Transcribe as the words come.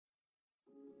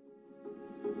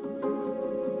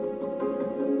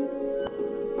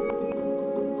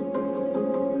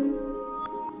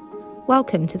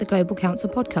Welcome to the Global Council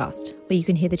podcast, where you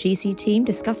can hear the GC team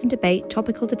discuss and debate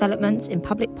topical developments in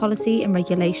public policy and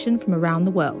regulation from around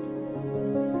the world.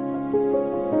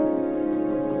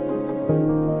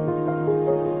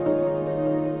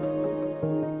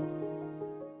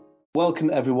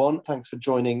 Welcome, everyone. Thanks for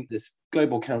joining this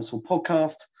Global Council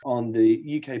podcast on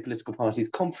the UK political parties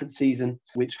conference season,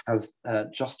 which has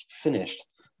just finished,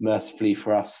 mercifully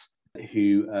for us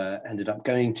who ended up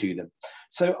going to them.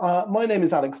 So my name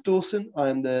is Alex Dawson.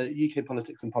 I'm the UK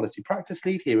Politics and Policy Practice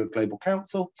Lead here at Global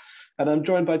Council, and I'm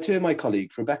joined by two of my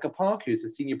colleagues, Rebecca Park, who's the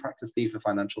Senior Practice Lead for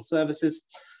Financial Services,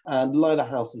 and Lila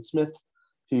Howson-Smith,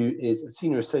 who is a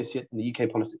Senior Associate in the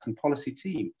UK Politics and Policy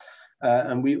team.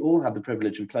 And we all had the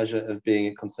privilege and pleasure of being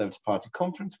at Conservative Party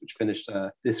conference, which finished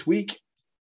this week.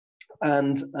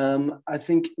 And I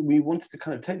think we wanted to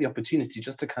kind of take the opportunity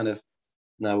just to kind of,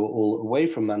 now we're all away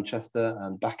from Manchester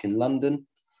and back in London,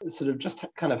 sort of just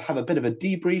kind of have a bit of a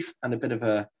debrief and a bit of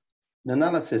an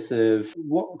analysis of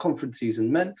what conference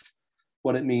season meant,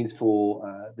 what it means for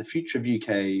the future of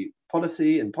UK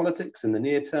policy and politics in the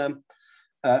near term,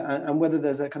 and whether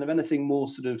there's a kind of anything more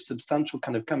sort of substantial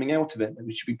kind of coming out of it that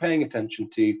we should be paying attention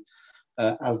to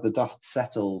as the dust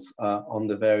settles on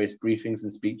the various briefings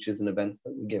and speeches and events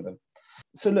that were given.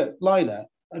 So look, Lila,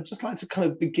 I'd just like to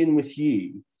kind of begin with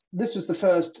you. This was the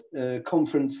first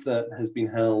conference that has been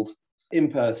held in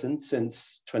person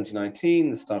since 2019,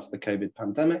 the start of the COVID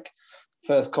pandemic.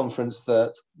 First conference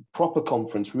proper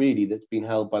conference really, that's been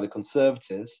held by the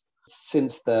Conservatives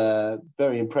since their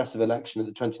very impressive election at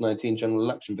the 2019 general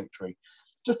election victory.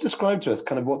 Just describe to us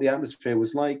kind of what the atmosphere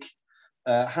was like,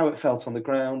 how it felt on the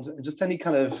ground, and just any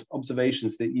kind of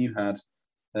observations that you had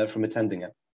from attending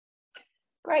it.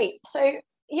 Great. So,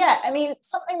 yeah, I mean,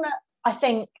 something that I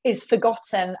think is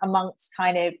forgotten amongst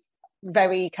kind of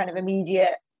very kind of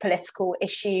immediate political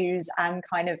issues and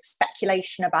kind of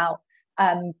speculation about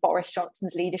Boris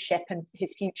Johnson's leadership and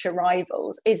his future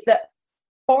rivals is that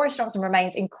Boris Johnson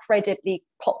remains incredibly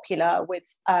popular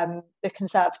with the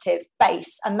Conservative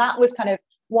base. And that was kind of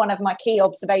one of my key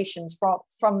observations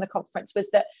from the conference, was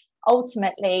that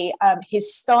ultimately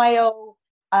his style,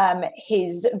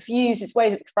 his views, his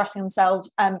ways of expressing themselves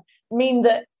mean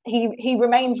that he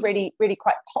remains really, really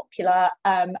quite popular.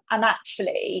 And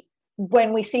actually,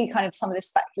 when we see kind of some of this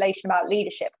speculation about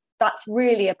leadership, that's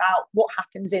really about what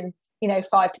happens in,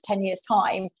 5 to 10 years'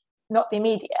 time, not the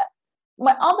immediate.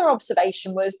 My other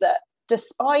observation was that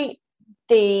despite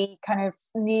the kind of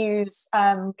news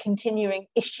continuing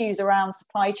issues around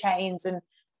supply chains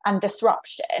and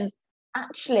disruption,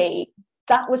 actually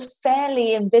that was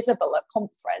fairly invisible at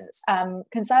conference.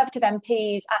 Conservative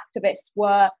MPs, activists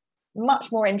were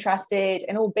much more interested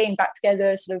in all being back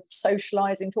together, sort of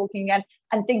socialising, talking again,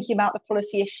 and thinking about the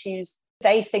policy issues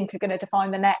they think are going to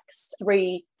define the next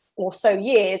 3 or so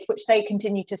years, which they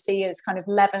continue to see as kind of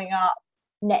levelling up,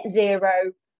 net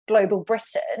zero, global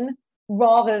Britain,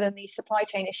 rather than these supply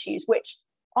chain issues, which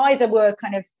either were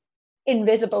kind of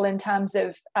invisible in terms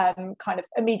of kind of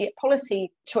immediate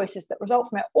policy choices that result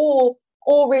from it, or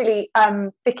really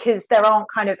because there aren't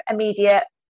kind of immediate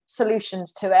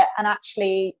solutions to it. And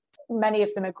actually, many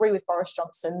of them agree with Boris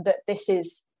Johnson that this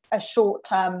is a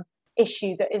short-term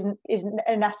issue that isn't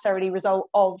necessarily a result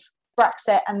of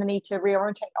Brexit and the need to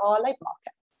reorientate our labour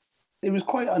market. It was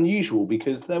quite unusual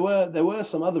because there were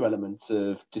some other elements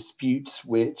of disputes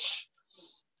which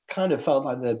kind of felt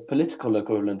like the political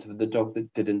equivalent of the dog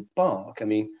that didn't bark. I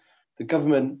mean, the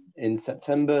government in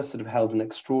September sort of held an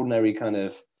extraordinary kind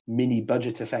of mini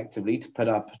budget effectively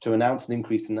to announce an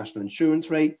increase in national insurance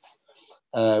rates.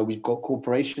 We've got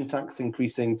corporation tax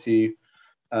increasing to,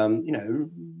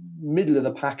 middle of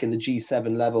the pack in the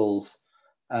G7 levels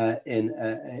in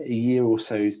a year or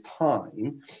so's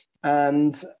time.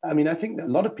 And I mean, I think that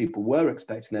a lot of people were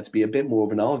expecting there to be a bit more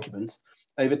of an argument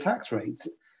over tax rates.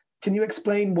 Can you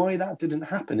explain why that didn't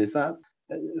happen? Is that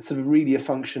sort of really a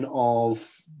function of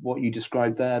what you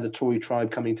described there, the Tory tribe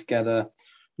coming together,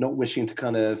 not wishing to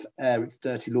kind of air its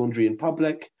dirty laundry in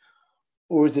public?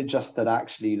 Or is it just that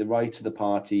actually the right of the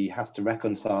party has to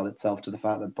reconcile itself to the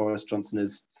fact that Boris Johnson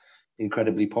is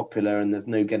incredibly popular and there's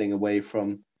no getting away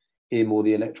from him or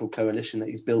the electoral coalition that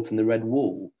he's built in the Red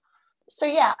Wall? So,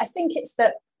 yeah, I think it's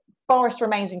that Boris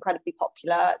remains incredibly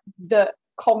popular. The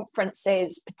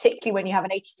conferences, particularly when you have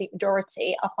an 80-seat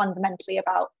majority, are fundamentally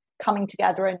about coming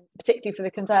together and particularly for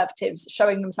the Conservatives,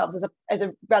 showing themselves as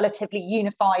a relatively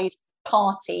unified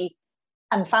party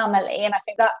and family. And I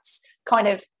think that's kind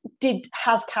of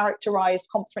has characterised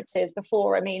conferences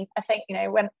before. I mean, I think,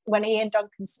 when Ian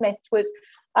Duncan Smith was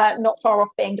not far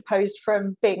off being deposed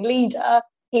from being leader,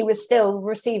 he was still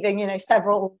receiving,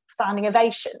 several standing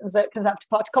ovations at Conservative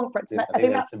Party conference. I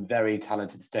think that's some very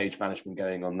talented stage management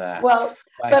going on there. Well,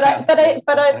 but I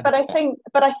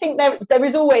think there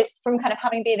is always, from kind of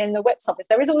having been in the Whip's office,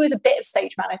 there is always a bit of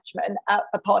stage management at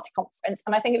a party conference,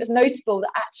 and I think it was notable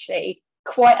that actually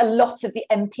quite a lot of the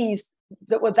MPs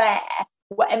that were there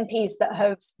were MPs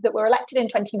that were elected in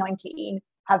 2019,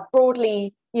 have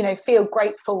broadly, feel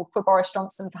grateful for Boris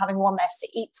Johnson for having won their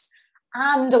seats,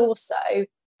 and also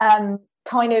have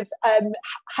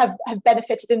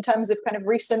benefited in terms of kind of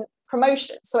recent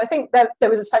promotions. So I think there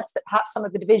was a sense that perhaps some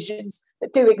of the divisions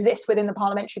that do exist within the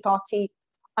parliamentary party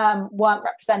weren't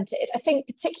represented. I think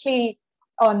particularly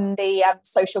on the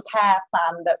social care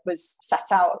plan that was set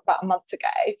out about a month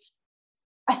ago,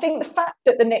 I think the fact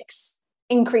that the NIC's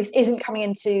increase isn't coming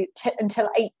until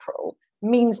April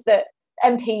means that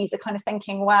MPs are kind of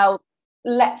thinking, well,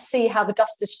 let's see how the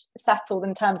dust is settled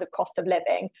in terms of cost of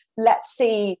living. Let's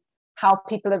see how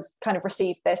people have kind of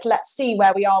received this. Let's see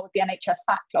where we are with the NHS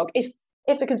backlog. If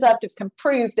the Conservatives can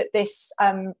prove that this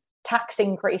tax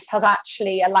increase has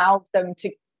actually allowed them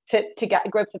to get a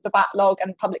grip of the backlog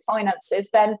and public finances,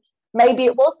 then maybe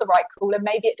it was the right call, and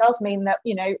maybe it does mean that,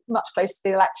 much closer to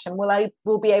the election,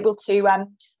 we'll be able to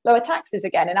lower taxes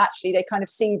again. And actually, they kind of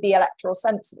see the electoral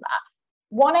sense in that.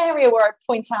 One area where I'd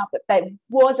point out that there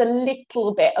was a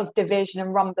little bit of division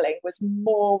and rumbling was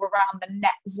more around the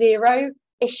net zero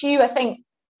issue. I think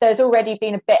there's already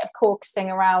been a bit of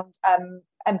caucusing around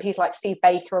MPs like Steve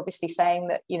Baker, obviously saying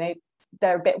that,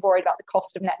 they're a bit worried about the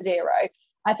cost of net zero.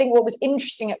 I think what was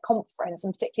interesting at conference,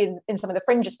 and particularly in some of the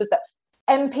fringes, was that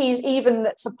MPs even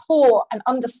that support and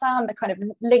understand the kind of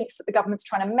links that the government's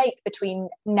trying to make between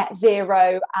net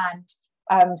zero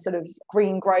and sort of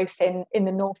green growth in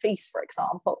the northeast, for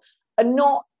example, are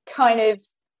not kind of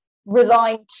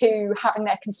resigned to having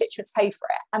their constituents pay for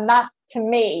it. And that, to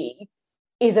me,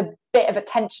 is a bit of a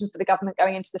tension for the government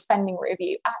going into the spending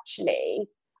review. Actually,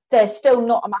 there's still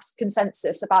not a massive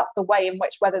consensus about the way in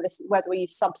which, whether we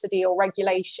use subsidy or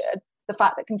regulation, the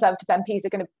fact that Conservative MPs are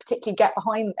going to particularly get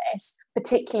behind this,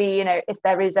 particularly, if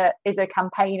there is a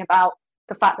campaign about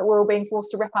the fact that we're all being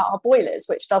forced to rip out our boilers,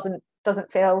 which doesn't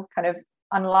feel kind of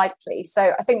unlikely.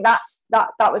 So I think that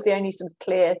was the only sort of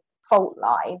clear fault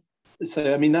line.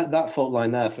 So I mean that fault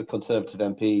line there for Conservative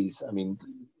MPs, I mean,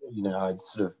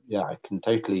 I can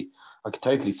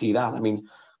totally see that. I mean,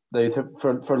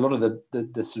 for a lot of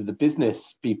the sort of the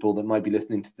business people that might be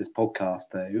listening to this podcast,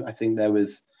 though, I think there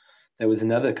was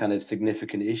another kind of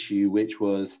significant issue, which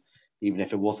was, even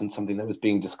if it wasn't something that was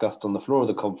being discussed on the floor of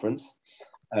the conference,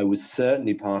 was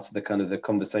certainly part of the kind of the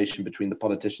conversation between the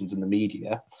politicians and the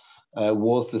media,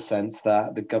 was the sense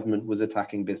that the government was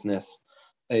attacking business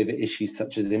over issues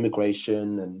such as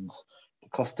immigration and the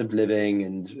cost of living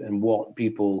and what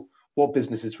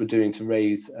businesses were doing to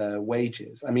raise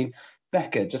wages. I mean,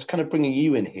 Becca, just kind of bringing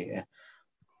you in here,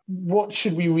 what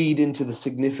should we read into the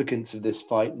significance of this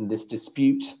fight and this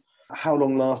dispute? How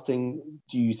long lasting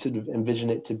do you sort of envision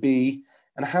it to be?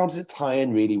 And how does it tie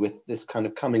in really with this kind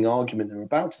of coming argument that we're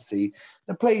about to see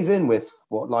that plays in with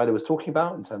what Lila was talking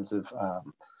about in terms of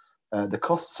the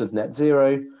costs of net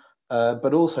zero,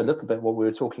 but also a little bit what we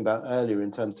were talking about earlier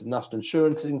in terms of national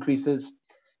insurance increases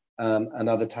and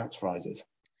other tax rises?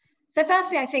 So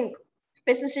firstly, I think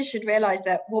businesses should realise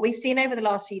that what we've seen over the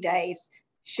last few days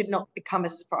should not become a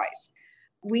surprise.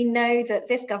 We know that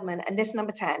this government and this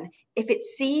number 10, if it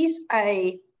sees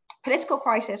a political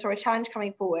crisis or a challenge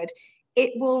coming forward,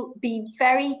 it will be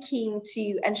very keen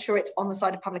to ensure it's on the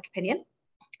side of public opinion.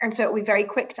 And so it will be very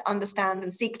quick to understand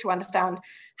and seek to understand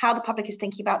how the public is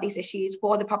thinking about these issues,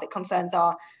 what the public concerns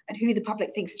are, and who the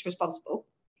public thinks is responsible.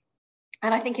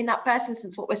 And I think in that first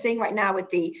instance, what we're seeing right now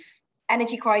with the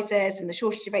energy crisis and the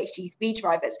shortage of HGV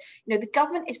drivers, the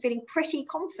government is feeling pretty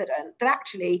confident that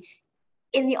actually,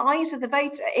 in the eyes of the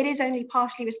voter, it is only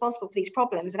partially responsible for these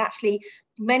problems. And actually,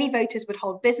 many voters would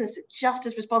hold business just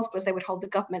as responsible as they would hold the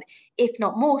government, if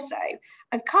not more so.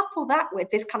 And couple that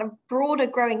with this kind of broader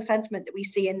growing sentiment that we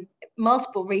see in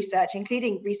multiple research,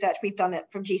 including research we've done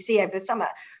from GC over the summer,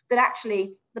 that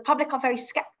actually the public are very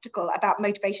skeptical about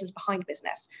motivations behind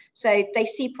business. So they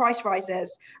see price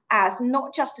rises as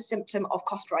not just a symptom of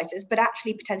cost rises, but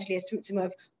actually potentially a symptom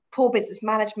of poor business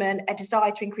management, a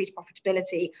desire to increase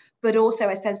profitability, but also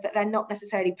a sense that they're not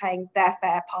necessarily playing their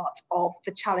fair part of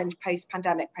the challenge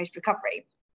post-pandemic, post-recovery.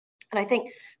 And I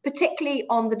think particularly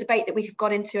on the debate that we've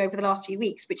got into over the last few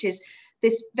weeks, which is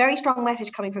this very strong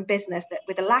message coming from business that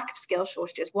with a lack of skill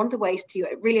shortages, one of the ways to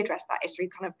really address that is through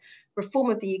kind of reform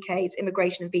of the UK's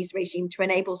immigration and visa regime to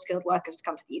enable skilled workers to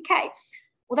come to the UK.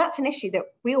 well, that's an issue that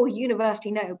we all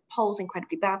universally know polls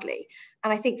incredibly badly.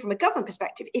 And I think from a government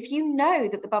perspective, if you know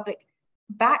that the public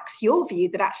backs your view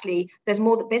that actually there's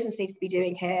more that business needs to be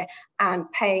doing here,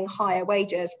 and paying higher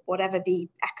wages, whatever the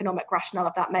economic rationale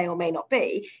of that may or may not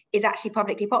be, is actually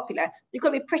publicly popular, you've got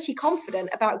to be pretty confident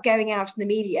about going out in the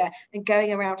media and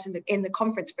going around in the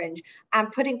conference fringe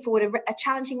and putting forward a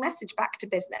challenging message back to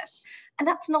business. And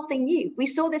that's nothing new. We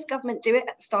saw this government do it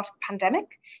at the start of the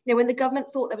pandemic, when the government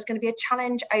thought there was going to be a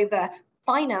challenge over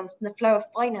finance and the flow of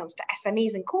finance to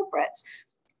SMEs and corporates.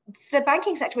 The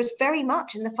banking sector was very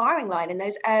much in the firing line in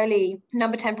those early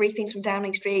number 10 briefings from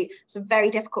Downing Street, some very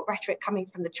difficult rhetoric coming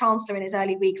from the Chancellor in his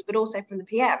early weeks, but also from the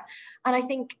PM. And I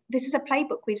think this is a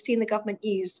playbook we've seen the government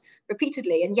use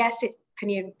repeatedly. And yes,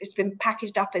 it's been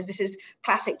packaged up as this is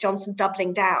classic Johnson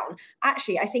doubling down.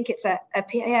 Actually, I think it's a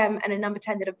PM and a number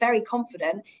 10 that are very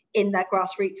confident in their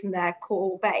grassroots and their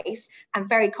core base, and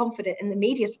very confident in the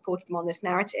media support of them on this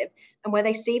narrative. And where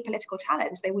they see political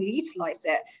challenge, they will utilise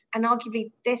it. And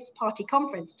arguably this party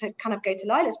conference, to kind of go to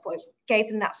Lila's point, gave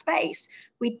them that space.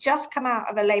 We'd just come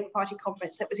out of a Labour Party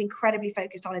conference that was incredibly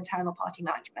focused on internal party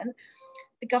management.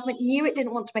 The government knew it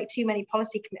didn't want to make too many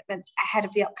policy commitments ahead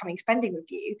of the upcoming spending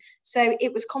review. So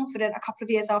it was confident a couple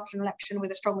of years after an election with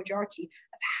a strong majority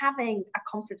of having a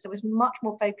conference that was much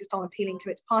more focused on appealing to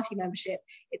its party membership,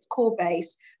 its core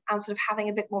base, and sort of having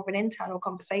a bit more of an internal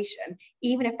conversation,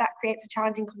 even if that creates a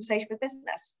challenging conversation with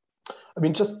business. I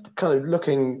mean, just kind of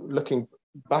looking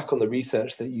back on the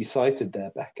research that you cited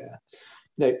there, Becca,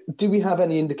 do we have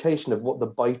any indication of what the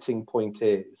biting point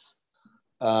is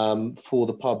for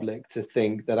the public to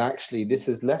think that actually this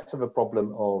is less of a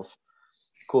problem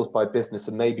caused by business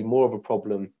and maybe more of a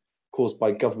problem caused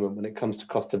by government when it comes to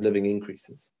cost of living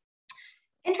increases?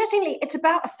 Interestingly, it's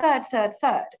about a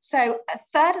third. So a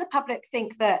third of the public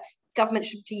think that government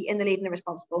should be in the lead and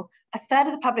responsible. A third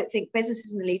of the public think business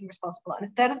is in the lead and responsible. And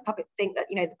a third of the public think that,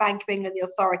 the Bank of England, the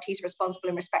authorities are responsible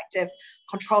in respect of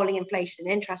controlling inflation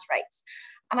and interest rates.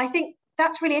 And I think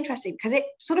that's really interesting because it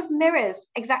sort of mirrors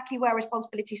exactly where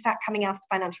responsibility sat coming out of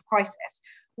the financial crisis,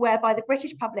 whereby the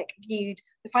British public viewed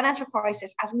the financial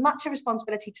crisis as much a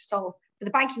responsibility to solve for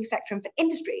the banking sector and for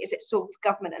industry as it saw for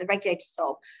government and the regulators to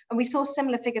solve. And we saw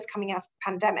similar figures coming out of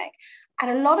the pandemic. And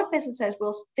a lot of businesses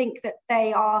will think that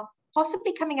they are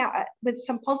possibly coming out with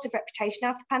some positive reputation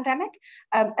out of the pandemic,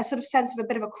 a sort of sense of a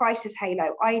bit of a crisis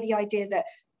halo, i.e. the idea that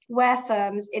where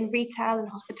firms in retail and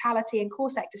hospitality and core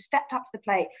sectors stepped up to the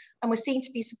plate and were seen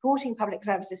to be supporting public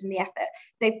services in the effort,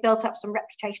 they've built up some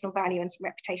reputational value and some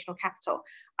reputational capital.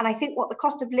 And I think what the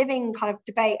cost of living kind of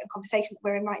debate and conversation that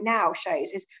we're in right now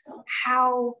shows is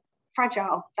how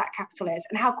fragile that capital is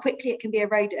and how quickly it can be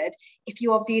eroded if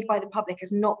you are viewed by the public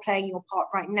as not playing your part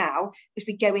right now as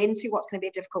we go into what's going to be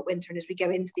a difficult winter and as we go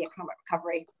into the economic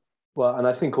recovery. Well, and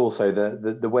I think also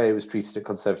the way it was treated at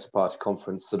Conservative Party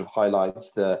conference sort of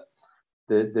highlights the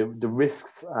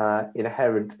risks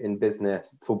inherent in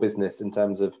business in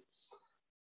terms of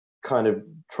kind of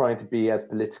trying to be as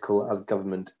political as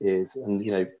government is.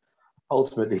 And,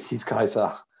 ultimately these guys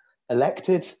are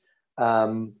elected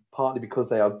partly because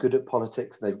they are good at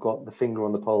politics and they've got the finger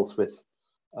on the pulse with,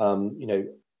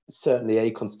 certainly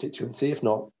a constituency, if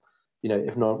not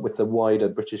with the wider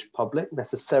British public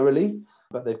necessarily,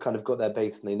 but they've kind of got their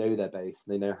base and they know their base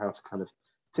and they know how to kind of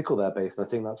tickle their base. And I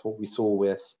think that's what we saw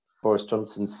with Boris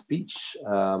Johnson's speech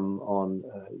on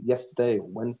yesterday or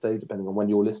Wednesday, depending on when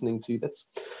you're listening to this,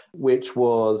 which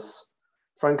was,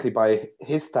 frankly, by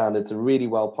his standards, a really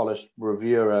well-polished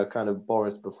reviewer kind of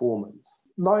Boris performance.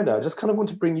 Lina, I just kind of want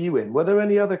to bring you in. Were there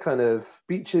any other kind of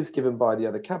speeches given by the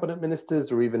other cabinet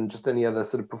ministers or even just any other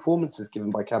sort of performances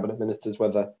given by cabinet ministers,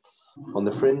 whether on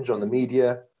the fringe, on the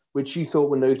media, which you thought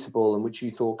were notable and which you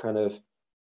thought kind of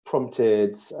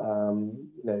prompted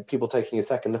people taking a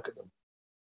second look at them?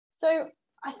 So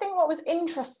I think what was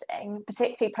interesting,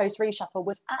 particularly post-reshuffle,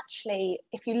 was actually,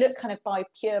 if you look kind of by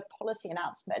pure policy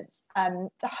announcements,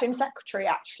 the Home Secretary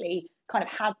actually kind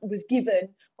of was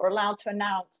given or allowed to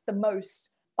announce the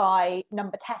most by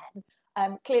number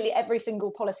 10. Clearly, every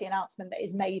single policy announcement that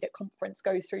is made at conference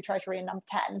goes through Treasury and number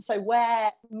 10. So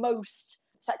where most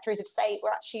Secretaries of State were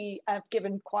actually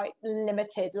given quite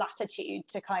limited latitude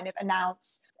to kind of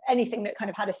announce anything that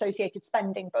kind of had associated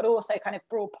spending, but also kind of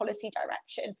broad policy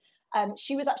direction.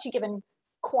 She was actually given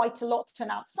quite a lot to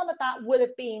announce. Some of that would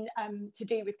have been to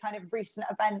do with kind of recent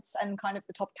events and kind of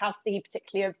the topicality,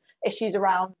 particularly of issues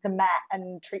around the Met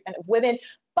and treatment of women.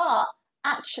 But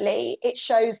actually, it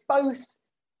shows both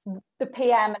the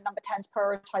PM and number 10's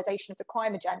prioritisation of the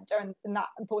crime agenda and that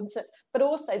important sense, but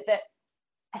also that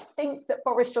I think that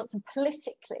Boris Johnson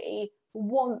politically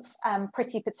wants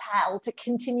Priti Patel to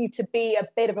continue to be a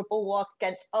bit of a bulwark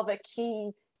against other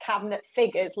key cabinet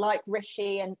figures like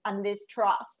Rishi and Liz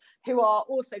Truss, who are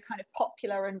also kind of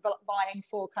popular and vying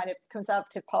for kind of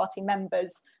Conservative Party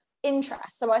members'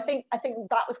 interests. So I think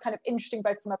that was kind of interesting,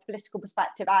 both from a political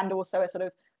perspective and also a sort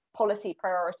of policy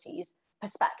priorities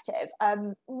perspective.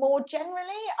 More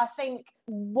generally, I think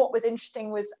what was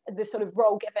interesting was the sort of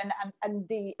role given and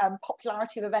the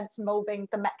popularity of events involving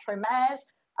the Metro mayors.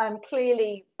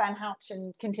 Clearly, Ben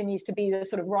Houchen continues to be the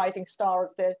sort of rising star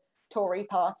of the Tory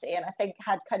party, and I think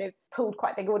had kind of pulled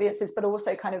quite big audiences, but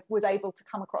also kind of was able to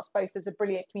come across both as a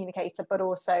brilliant communicator, but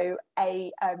also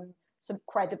a sort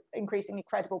of increasingly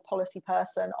credible policy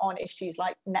person on issues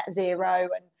like net zero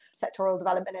and sectoral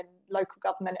development and local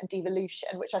government and devolution,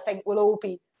 which I think will all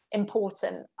be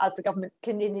important as the government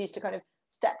continues to kind of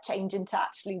step change into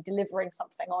actually delivering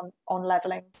something on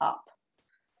levelling up.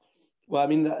 Well, I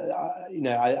mean,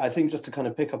 I think just to kind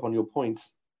of pick up on your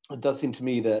points, it does seem to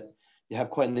me that you have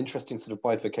quite an interesting sort of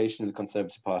bifurcation in the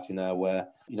Conservative Party now, where,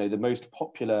 the most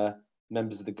popular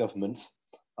members of the government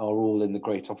are all in the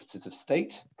great offices of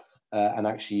state, and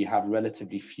actually you have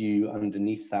relatively few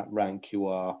underneath that rank who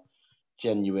are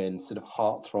genuine sort of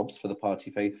heartthrobs for the party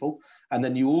faithful. And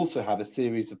then you also have a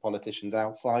series of politicians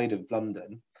outside of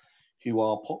London who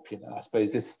are popular. I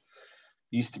suppose this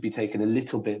used to be taken a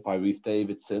little bit by Ruth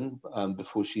Davidson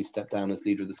before she stepped down as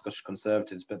leader of the Scottish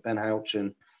Conservatives, but Ben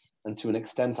Houchen and to an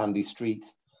extent Andy Street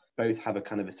both have a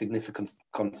kind of a significant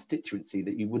constituency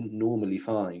that you wouldn't normally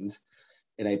find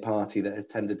in a party that has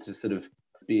tended to sort of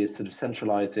be as sort of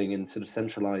centralising and sort of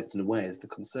centralised in a way as the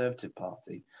Conservative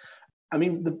Party. I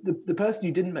mean, the person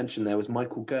you didn't mention there was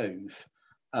Michael Gove,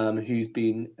 who's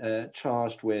been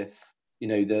charged with,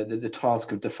 the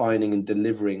task of defining and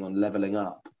delivering on levelling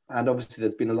up. And obviously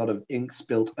there's been a lot of ink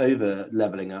spilt over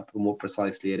levelling up and what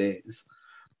precisely it is.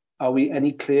 Are we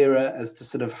any clearer as to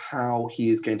sort of how he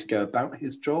is going to go about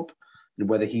his job and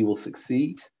whether he will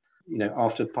succeed,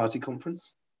 after the party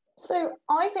conference? So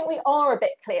I think we are a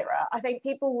bit clearer. I think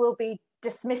people will be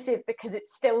dismissive because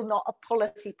it's still not a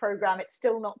policy programme. It's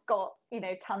still not got,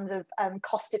 tons of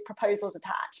costed proposals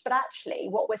attached. But actually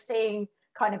what we're seeing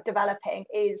kind of developing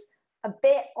is a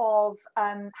bit of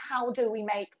how do we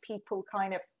make people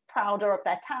kind of prouder of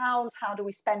their towns? How do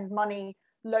we spend money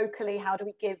locally? How do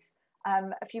we give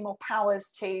a few more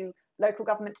powers to local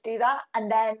government to do that?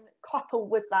 And then couple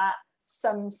with that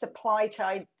some supply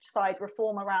side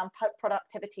reform around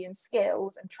productivity and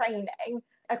skills and training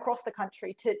across the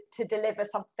country to deliver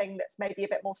something that's maybe a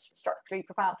bit more structurally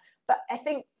profound. But I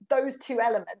think those two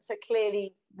elements are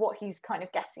clearly what he's kind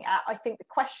of getting at. I think the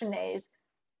question is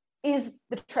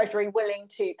the Treasury willing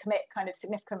to commit kind of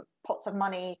significant pots of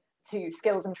money to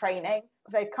skills and training?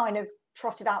 They've kind of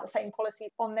trotted out the same policy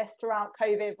on this throughout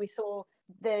COVID. We saw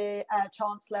the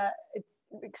Chancellor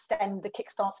extend the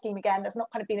Kickstart scheme again. There's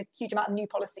not kind of been a huge amount of new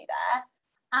policy there.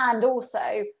 And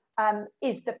also,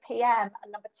 is the PM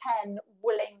and number 10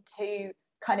 willing to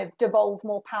kind of devolve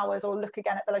more powers or look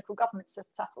again at the local government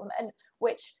settlement,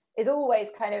 which is always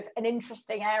kind of an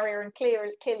interesting area and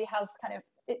clearly has kind of,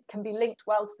 it can be linked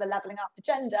well to the levelling up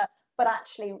agenda, but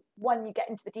actually when you get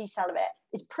into the detail of it,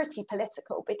 it's pretty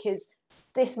political because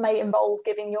this may involve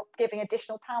giving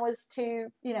additional powers to,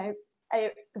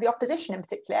 the opposition in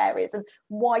particular areas, and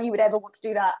why you would ever want to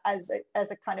do that as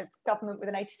a kind of government with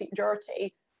an 80-seat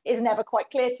majority is never quite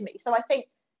clear to me. So I think,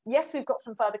 yes, we've got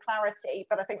some further clarity,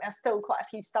 but I think there's still quite a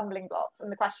few stumbling blocks.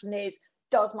 And the question is,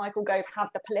 does Michael Gove have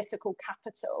the political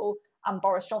capital and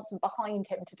Boris Johnson behind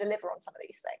him to deliver on some of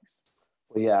these things?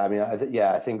 Well, yeah, I mean,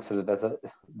 I think sort of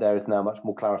there is now much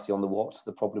more clarity on the what.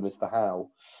 The problem is the how.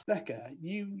 Becca,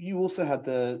 you also had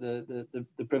the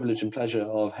privilege and pleasure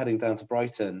of heading down to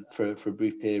Brighton for a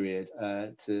brief period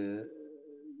to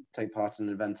take part in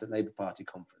an event at Labour Party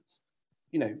conference.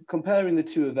 Comparing the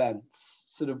two events,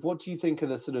 sort of what do you think are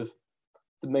the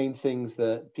main things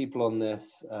that people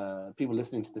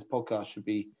listening to this podcast should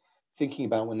be thinking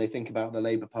about when they think about the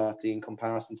Labour Party in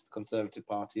comparison to the Conservative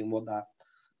Party, and what that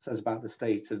says about the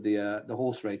state of the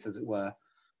horse race, as it were,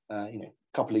 a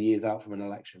couple of years out from an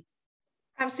election?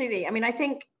 Absolutely. I mean, I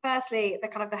think firstly,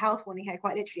 the health warning here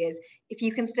quite literally is, if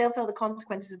you can still feel the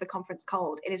consequences of the conference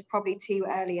cold, it is probably too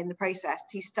early in the process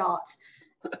to start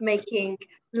making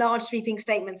large sweeping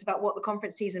statements about what the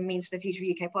conference season means for the future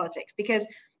of UK politics, because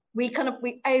we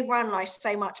overanalyze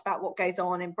so much about what goes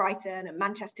on in Brighton and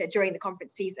Manchester during the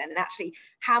conference season, and actually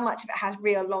how much of it has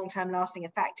real long-term lasting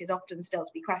effect is often still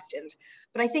to be questioned.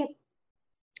 But I think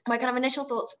my kind of initial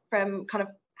thoughts from kind of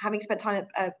having spent time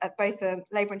at both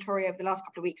Labour and Tory over the last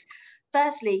couple of weeks,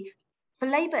 firstly, for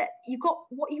Labour, you got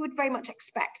what you would very much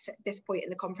expect at this point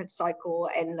in the conference cycle,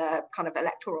 in the kind of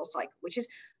electoral cycle, which is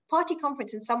party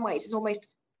conference in some ways is almost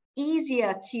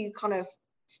easier to kind of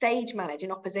stage manage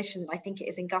in opposition than I think it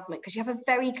is in government, because you have a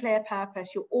very clear purpose.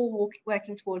 You're all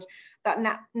working towards that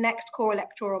next core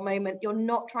electoral moment. You're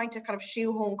not trying to kind of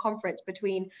shoehorn conference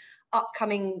between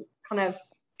upcoming kind of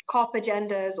COP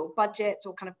agendas or budgets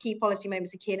or kind of key policy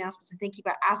moments and key announcements and thinking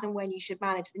about as and when you should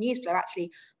manage the news flow. Actually,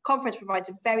 conference provides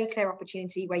a very clear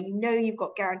opportunity where you know you've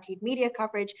got guaranteed media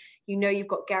coverage, you know you've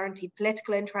got guaranteed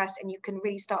political interest, and you can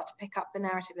really start to pick up the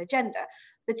narrative agenda.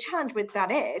 The challenge with that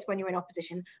is when you're in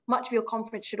opposition, much of your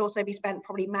conference should also be spent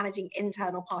probably managing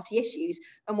internal party issues.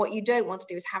 And what you don't want to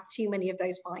do is have too many of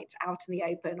those fights out in the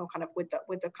open or kind of with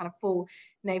the kind of full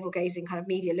navel gazing kind of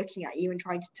media looking at you and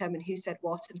trying to determine who said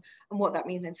what and what that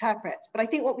means and interprets. But I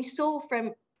think what we saw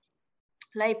from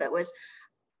Labour was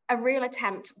a real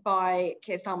attempt by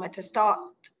Keir Starmer to start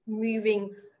moving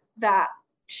that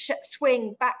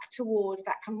swing back towards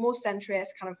that kind of more centrist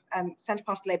kind of centre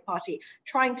part of the Labour Party,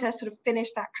 trying to sort of finish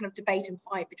that kind of debate and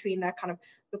fight between the kind of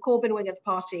the Corbyn wing of the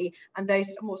party and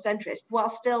those more centrist, while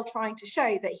still trying to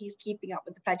show that he's keeping up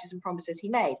with the pledges and promises he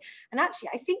made. And actually,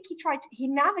 I think he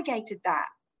navigated that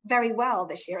very well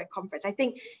this year at conference. I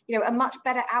think, a much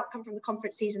better outcome from the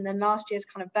conference season than last year's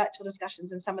kind of virtual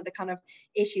discussions and some of the kind of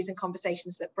issues and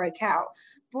conversations that broke out.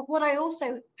 But what I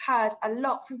also heard a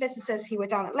lot from businesses who were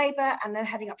down at Labour and then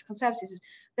heading up to Conservatives is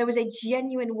there was a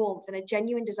genuine warmth and a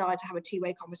genuine desire to have a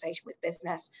two-way conversation with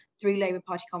business through Labour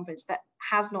Party conference that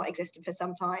has not existed for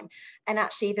some time. And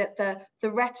actually that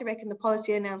the rhetoric and the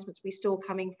policy announcements we saw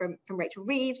coming from Rachel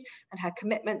Reeves and her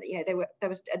commitment that, there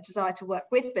was a desire to work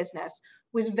with business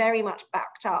was very much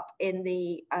backed up in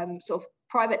the sort of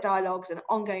private dialogues and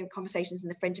ongoing conversations in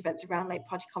the fringe events around Labour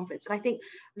Party conference. And I think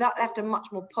that left a much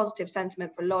more positive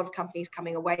sentiment for a lot of companies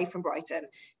coming away from Brighton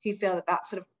who feel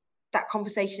that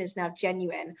conversation is now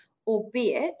genuine,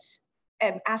 albeit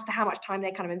as to how much time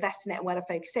they kind of invest in it and where the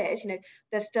focus is,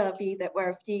 there's still a view that we're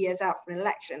a few years out from an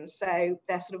election. So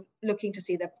they're sort of looking to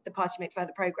see the party make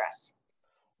further progress.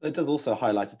 It does also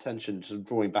highlight attention to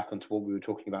drawing back onto what we were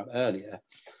talking about earlier,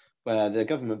 where the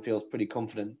government feels pretty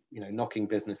confident, knocking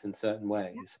business in certain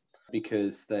ways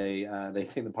because they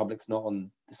think the public's not on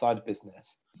the side of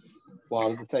business,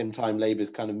 while at the same time Labour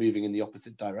is kind of moving in the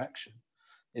opposite direction.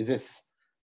 Is this,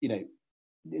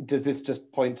 does this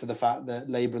just point to the fact that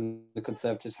Labour and the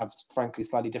Conservatives have, frankly,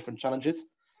 slightly different challenges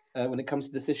when it comes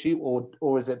to this issue,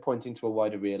 or is it pointing to a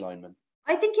wider realignment?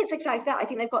 I think it's exactly that. I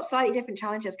think they've got slightly different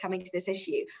challenges coming to this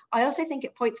issue. I also think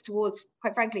it points towards,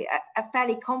 quite frankly, a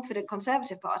fairly confident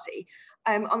Conservative Party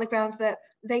on the grounds that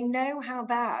they know how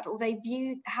bad, or they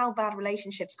view how bad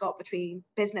relationships got between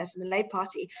business and the Labour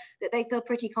Party, that they feel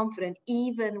pretty confident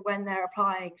even when they're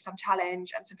applying some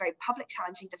challenge and some very public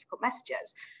challenging difficult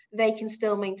messages, they can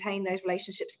still maintain those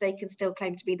relationships. They can still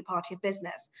claim to be the party of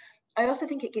business. I also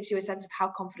think it gives you a sense of how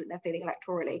confident they're feeling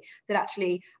electorally, that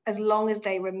actually, as long as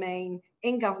they remain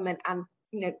in government and,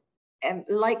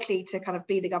 likely to kind of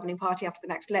be the governing party after the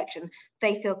next election,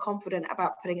 they feel confident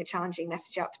about putting a challenging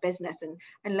message out to business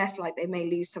and less like they may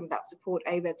lose some of that support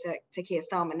over to Keir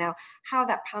Starmer. Now, how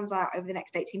that pans out over the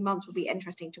next 18 months will be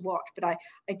interesting to watch, but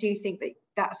I do think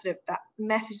that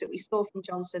message that we saw from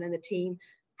Johnson and the team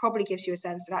probably gives you a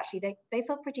sense that actually they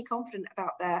feel pretty confident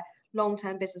about their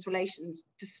long-term business relations,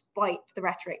 despite the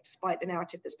rhetoric, despite the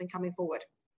narrative that's been coming forward.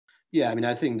 Yeah, I mean,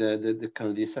 I think the kind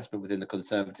of the assessment within the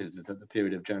Conservatives is that the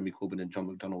period of Jeremy Corbyn and John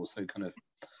McDonnell was so kind of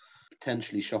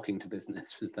potentially shocking to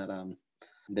business, was that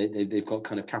they've got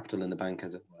kind of capital in the bank,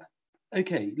 as it were.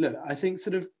 Okay, look, I think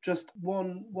sort of just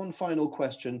one final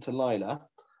question to Lila.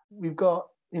 We've got,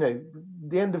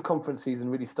 the end of conference season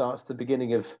really starts the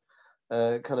beginning of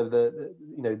kind of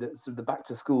the sort of the back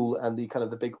to school and the kind of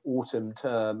the big autumn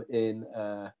term in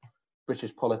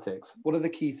British politics. What are the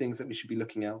key things that we should be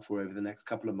looking out for over the next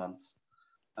couple of months,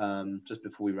 just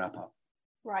before we wrap up?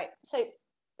 Right. So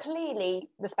clearly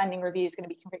the spending review is going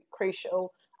to be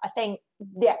crucial. I think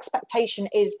the expectation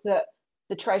is that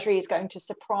the Treasury is going to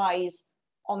surprise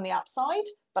on the upside,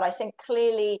 but I think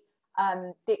clearly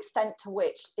the extent to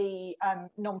which the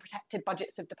non-protected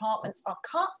budgets of departments are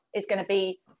cut is going to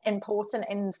be important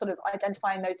in sort of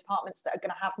identifying those departments that are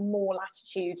going to have more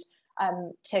latitude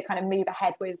to kind of move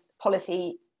ahead with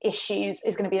policy issues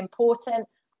is going to be important.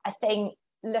 I think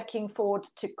looking forward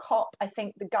to COP, I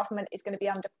think the government is going to be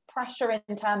under pressure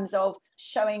in terms of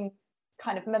showing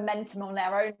kind of momentum on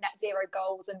their own net zero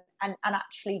goals and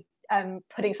actually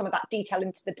putting some of that detail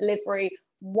into the delivery,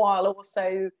 while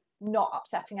also not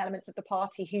upsetting elements of the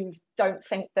party who don't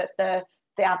think that the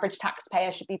average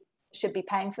taxpayer should be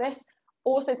paying for this.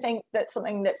 also think that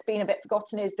something that's been a bit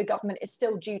forgotten is the government is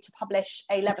still due to publish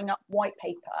a Levelling Up white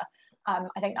paper. I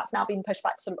think that's now been pushed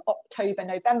back to sort of October,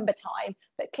 November time,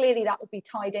 but clearly that will be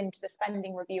tied into the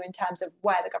spending review in terms of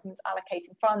where the government's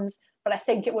allocating funds. But I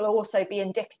think it will also be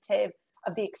indicative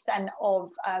of the extent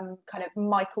of kind of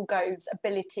Michael Gove's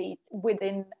ability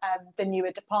within the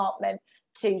newer department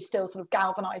to still sort of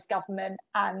galvanise government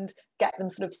and get them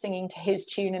sort of singing to his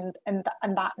tune and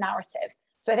that narrative.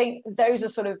 So I think those are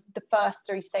sort of the first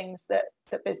three things that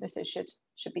businesses should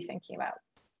be thinking about.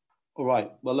 All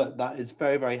right. Well, look, that is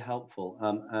very, very helpful.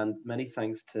 And many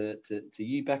thanks to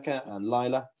you, Becca, and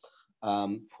Lila,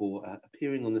 for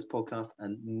appearing on this podcast.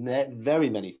 And very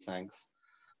many thanks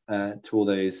to all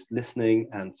those listening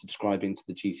and subscribing to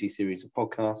the GC series of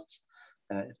podcasts.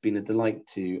 It's been a delight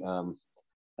to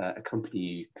accompany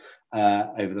you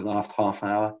over the last half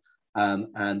hour. And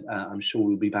I'm sure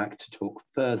we'll be back to talk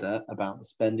further about the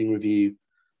spending review,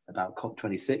 about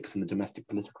COP26 and the domestic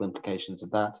political implications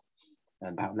of that,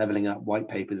 about levelling up white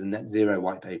papers and net zero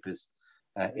white papers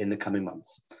in the coming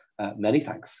months. Many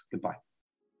thanks. Goodbye.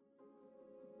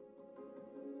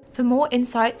 For more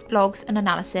insights, blogs and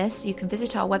analysis, you can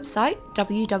visit our website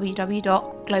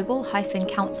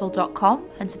www.global-council.com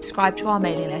and subscribe to our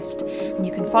mailing list. And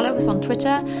you can follow us on Twitter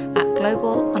at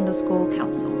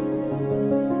global_council.